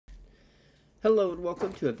Hello and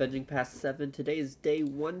welcome to Avenging Past 7. Today is day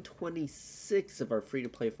 126 of our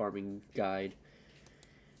free-to-play farming guide.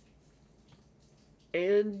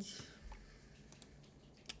 And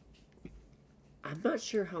I'm not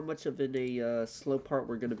sure how much of a slow part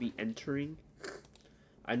we're going to be entering.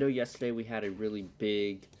 I know yesterday we had a really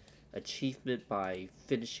big achievement by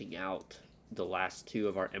finishing out the last two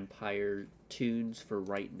of our Empire tunes for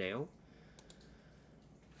right now.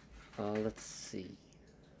 Let's see.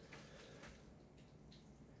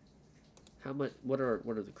 How much? What are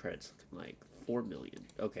the credits looking like? 4 million.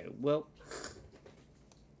 Okay, well,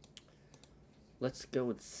 let's go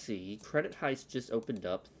and see. Credit Heist just opened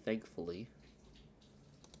up, thankfully.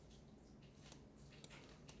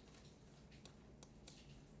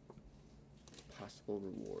 Possible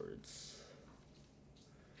rewards.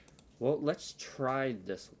 Well, let's try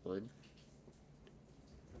this one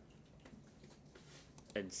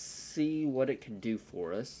and see what it can do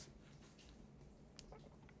for us.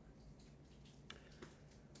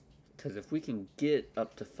 Because if we can get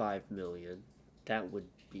up to 5 million, that would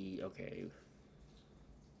be okay.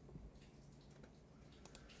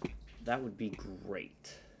 That would be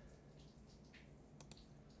great.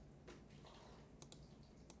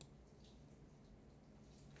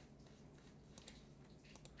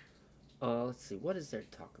 Let's see. What is there to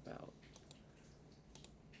talk about?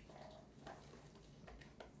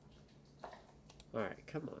 Alright,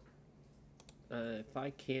 come on. If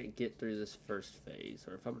I can't get through this first phase,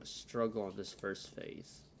 or if I'm going to struggle on this first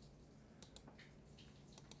phase.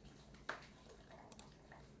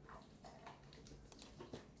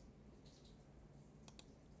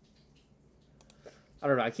 I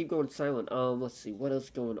don't know, I keep going silent. Let's see, what else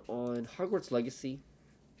going on? Hogwarts Legacy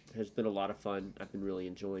has been a lot of fun. I've been really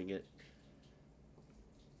enjoying it.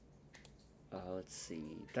 Let's see,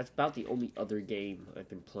 that's about the only other game I've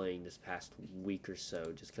been playing this past week or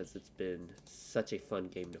so, just because it's been such a fun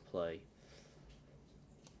game to play.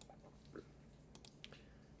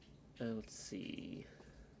 Let's see.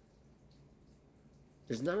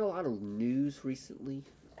 There's not a lot of news recently.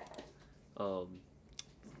 Was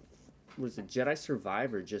it Jedi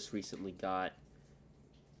Survivor just recently had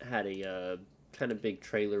a kind of big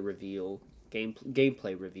trailer reveal,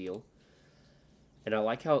 gameplay reveal. And I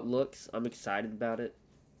like how it looks. I'm excited about it.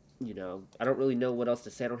 You know, I don't really know what else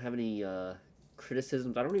to say. I don't have any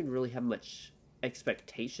criticisms. I don't even really have much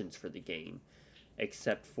expectations for the game,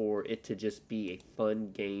 except for it to just be a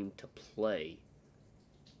fun game to play.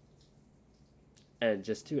 And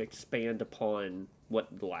just to expand upon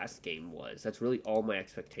what the last game was. That's really all my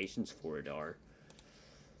expectations for it are.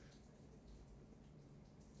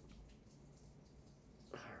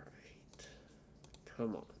 Alright.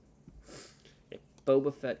 Come on.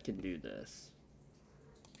 Boba Fett can do this,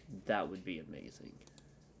 that would be amazing.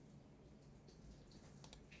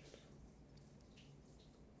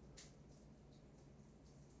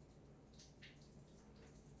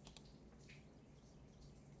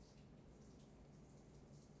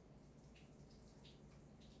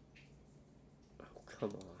 Oh,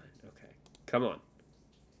 come on. Okay. Come on.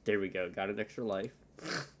 There we go. Got an extra life.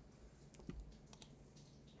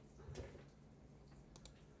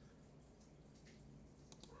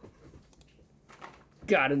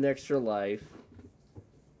 Got an extra life.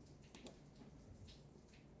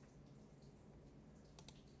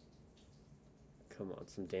 Come on,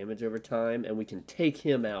 some damage over time, and we can take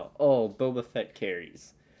him out. Oh, Boba Fett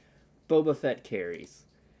carries. Boba Fett carries.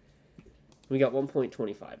 We got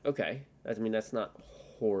 1.25. Okay. I mean, that's not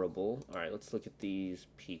horrible. Alright, let's look at these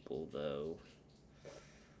people, though.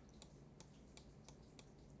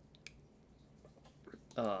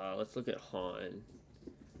 Let's look at Han.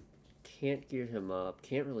 Can't gear him up.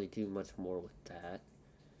 Can't really do much more with that.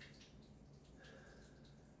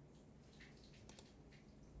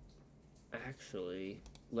 Actually,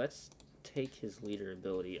 let's take his leader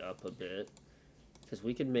ability up a bit, because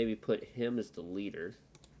we can maybe put him as the leader.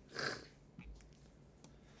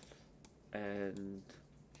 And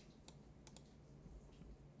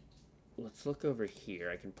let's look over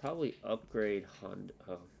here. I can probably upgrade Hondo.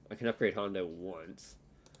 I can upgrade Hondo once.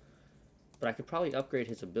 But I could probably upgrade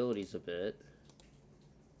his abilities a bit.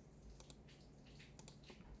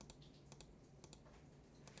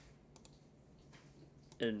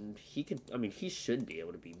 And he could, I mean, he should be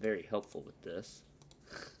able to be very helpful with this.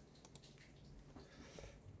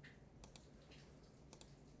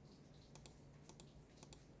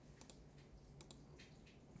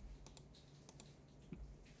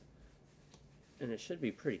 And it should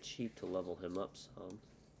be pretty cheap to level him up some.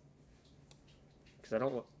 Because I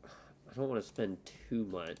don't want to spend too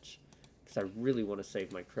much, because I really want to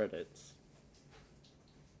save my credits.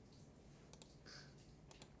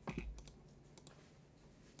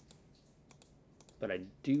 but I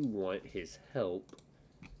do want his help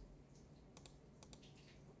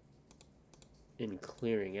in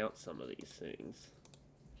clearing out some of these things.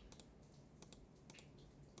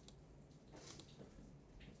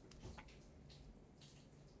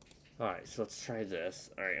 Alright, so let's try this.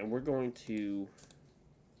 Alright, and we're going to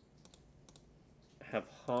have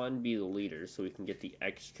Han be the leader so we can get the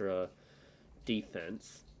extra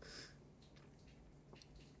defense.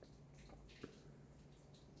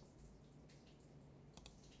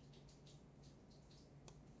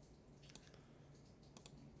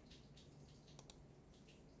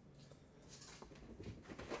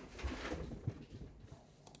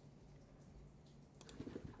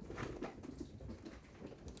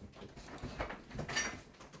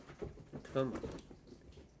 Come on.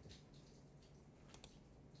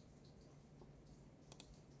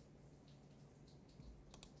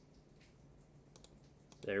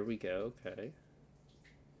 There we go, okay.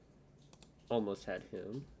 Almost had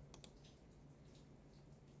him.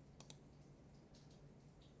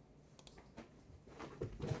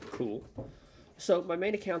 Cool. So my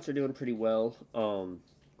main accounts are doing pretty well. On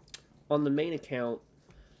the main account,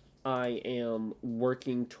 I am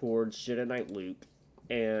working towards Jedi Knight Luke,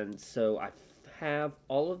 and so I have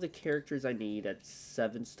all of the characters I need at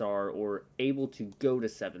 7-star or able to go to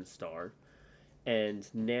 7-star. And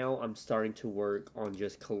now I'm starting to work on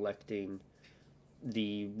just collecting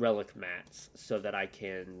the relic mats so that I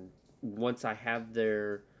can, once I have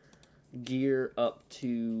their gear up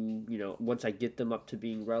to, once I get them up to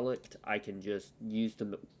being relicked, I can just use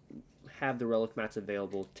them, have the relic mats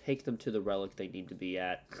available, take them to the relic they need to be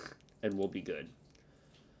at, and we'll be good.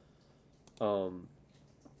 I'm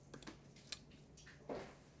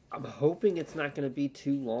hoping it's not going to be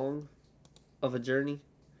too long of a journey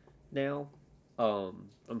now.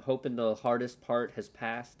 I'm hoping the hardest part has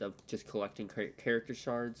passed of just collecting character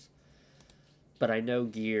shards. But I know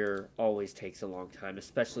gear always takes a long time,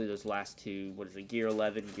 especially those last two. What is it? Gear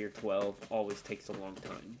 11, Gear 12 always takes a long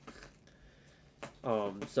time.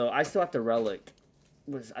 So I still have to relic.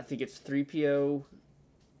 I think it's 3PO,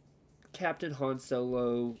 Captain Han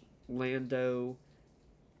Solo, Lando,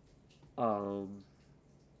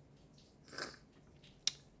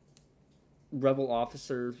 Rebel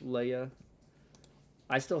Officer Leia.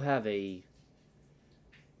 I still have a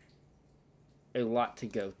lot to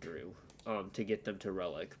go through to get them to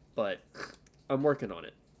relic, but I'm working on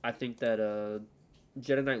it. I think that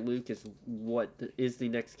Jedi Knight Luke is the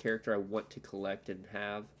next character I want to collect and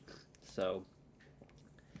have. So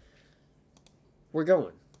we're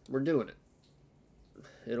going. We're doing it.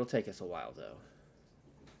 It'll take us a while though.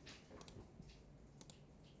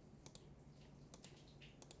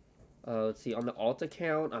 Let's see, on the alt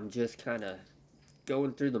account, I'm just kind of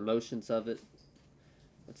going through the motions of it.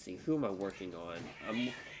 Let's see, who am I working on?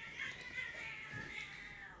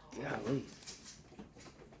 Golly.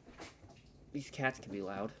 These cats can be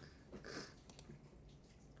loud.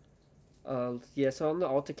 Yeah, so on the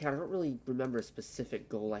alt account, I don't really remember a specific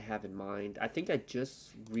goal I have in mind. I think I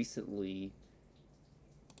just recently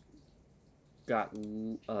got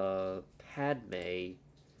Padme.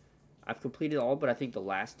 I've completed all but I think the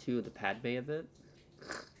last two of the Padme event.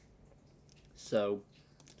 So,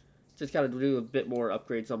 just got to do a bit more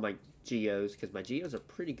upgrades on my Geos, because my Geos are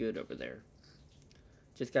pretty good over there.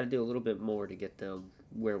 Just got to do a little bit more to get them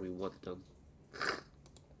where we want them.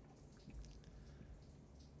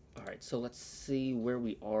 Alright, so let's see where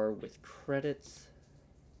we are with credits.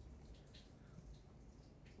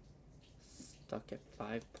 Stuck at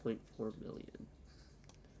 5.4 million.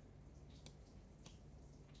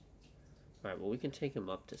 Alright, well we can take him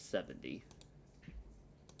up to 70.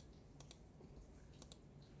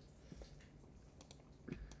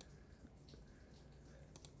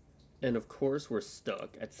 And of course we're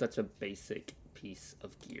stuck at such a basic piece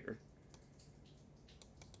of gear.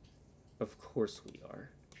 Of course we are.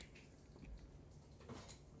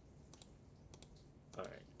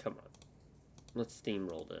 Alright, come on. Let's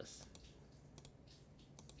steamroll this.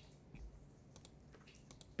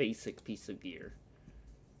 Basic piece of gear.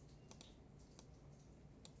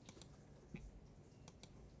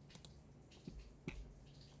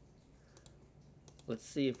 Let's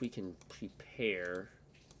see if we can prepare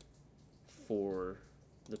for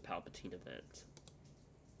the Palpatine event.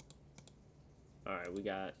 Alright, we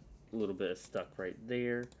got a little bit of stuck right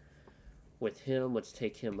there. With him, let's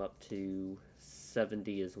take him up to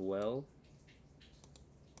 70 as well.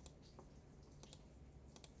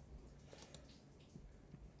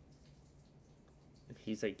 And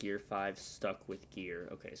he's at gear 5, stuck with gear.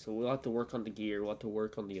 Okay, so we'll have to work on the gear, we'll have to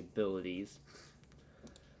work on the abilities.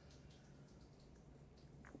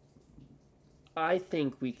 I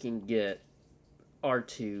think we can get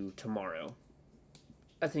R2 tomorrow.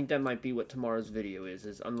 I think that might be what tomorrow's video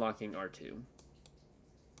is unlocking R2.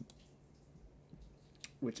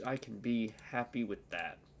 Which I can be happy with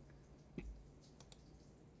that.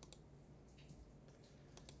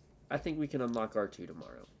 I think we can unlock R2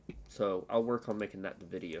 tomorrow. So I'll work on making that the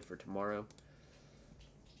video for tomorrow.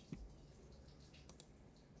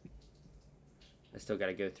 I still got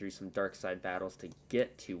to go through some dark side battles to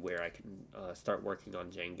get to where I can start working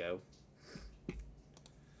on Django.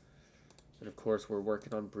 And of course we're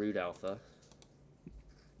working on Brood Alpha.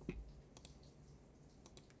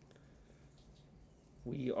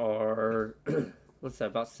 We are, what's that,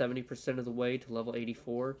 about 70% of the way to level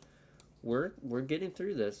 84. We're getting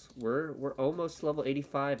through this. We're almost level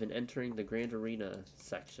 85 and entering the Grand Arena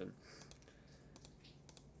section.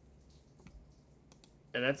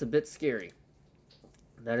 And that's a bit scary.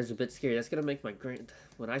 That is a bit scary. That's going to make my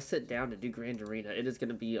when I sit down to do Grand Arena, it is going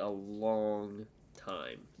to be a long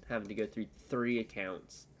time. Having to go through 3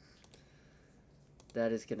 accounts.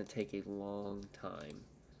 That is going to take a long time.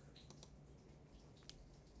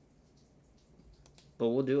 But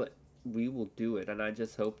we'll do it. We will do it. And I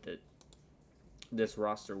just hope that this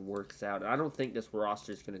roster works out. I don't think this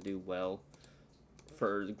roster is going to do well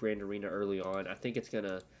for the Grand Arena early on. I think there's going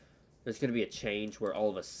to be a change where all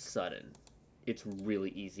of a sudden it's really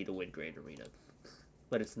easy to win Grand Arena.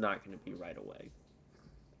 But it's not going to be right away.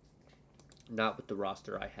 Not with the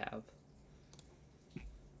roster I have.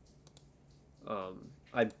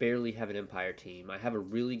 I barely have an Empire team. I have a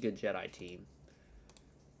really good Jedi team.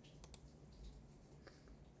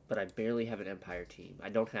 But I barely have an Empire team. I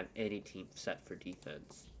don't have any team set for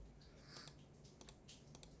defense.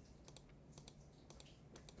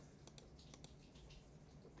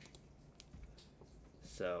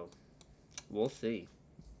 So, we'll see.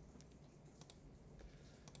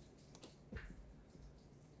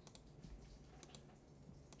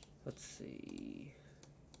 Let's see.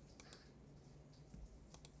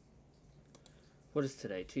 What is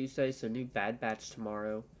today? Tuesday, so new Bad Batch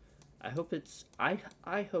tomorrow. I hope I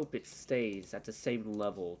hope it stays at the same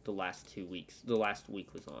level the last 2 weeks. The last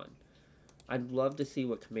week was on. I'd love to see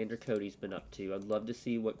what Commander Cody's been up to. I'd love to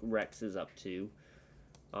see what Rex is up to.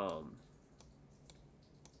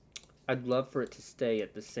 I'd love for it to stay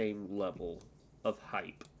at the same level of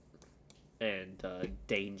hype and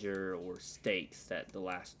danger or stakes that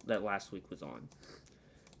last week was on,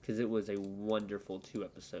 because it was a wonderful 2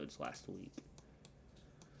 episodes last week.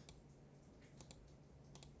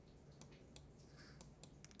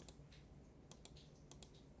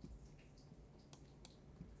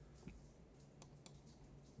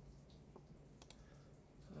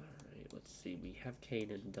 Let's see, we have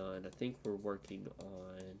Kanan done. I think we're working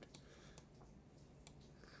on...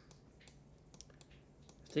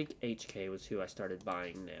 I think HK was who I started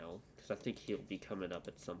buying now, because I think he'll be coming up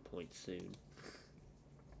at some point soon.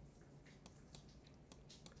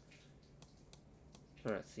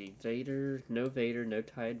 Alright, see, Vader, no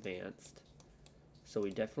TIE Advanced. So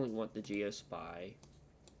we definitely want the Geospy.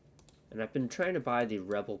 And I've been trying to buy the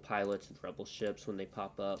Rebel pilots and Rebel ships when they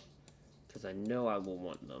pop up, because I know I will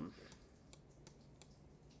want them.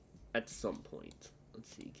 At some point.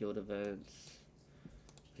 Let's see, guild events.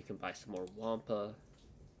 We can buy some more Wampa.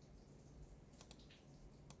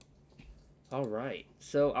 Alright,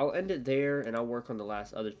 so I'll end it there and I'll work on the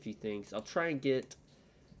last other few things. I'll try and get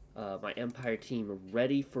my Empire team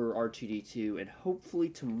ready for R2-D2, and hopefully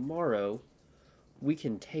tomorrow we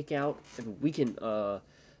can take out and we can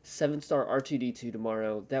 7-star R2-D2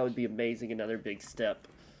 tomorrow. That would be amazing, another big step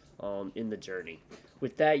in the journey.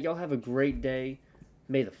 With that, y'all have a great day.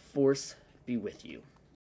 May the Force be with you.